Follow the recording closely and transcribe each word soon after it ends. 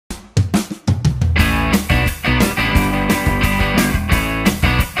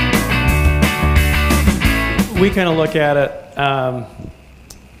we kind of look at it,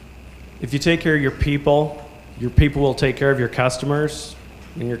 if you take care of your people will take care of your customers,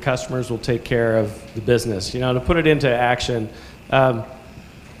 and your customers will take care of the business. To put it into action, a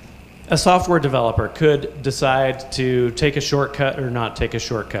software developer could decide to take a shortcut or not take a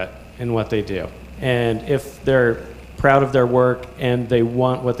shortcut in what they do. And if they're proud of their work and they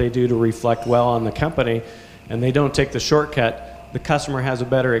want what they do to reflect well on the company, and they don't take the shortcut, the customer has a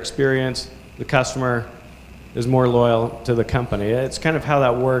better experience, the customer is more loyal to the company. It's kind of how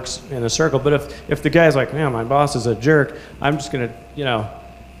that works in a circle. But if the guy's like, man, my boss is a jerk, I'm just going to,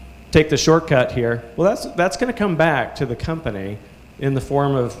 take the shortcut here, well, that's going to come back to the company in the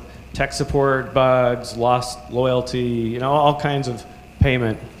form of tech support, bugs, lost loyalty, all kinds of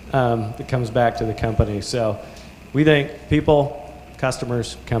payment that comes back to the company. So we think people,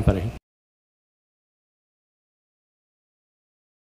 customers, company.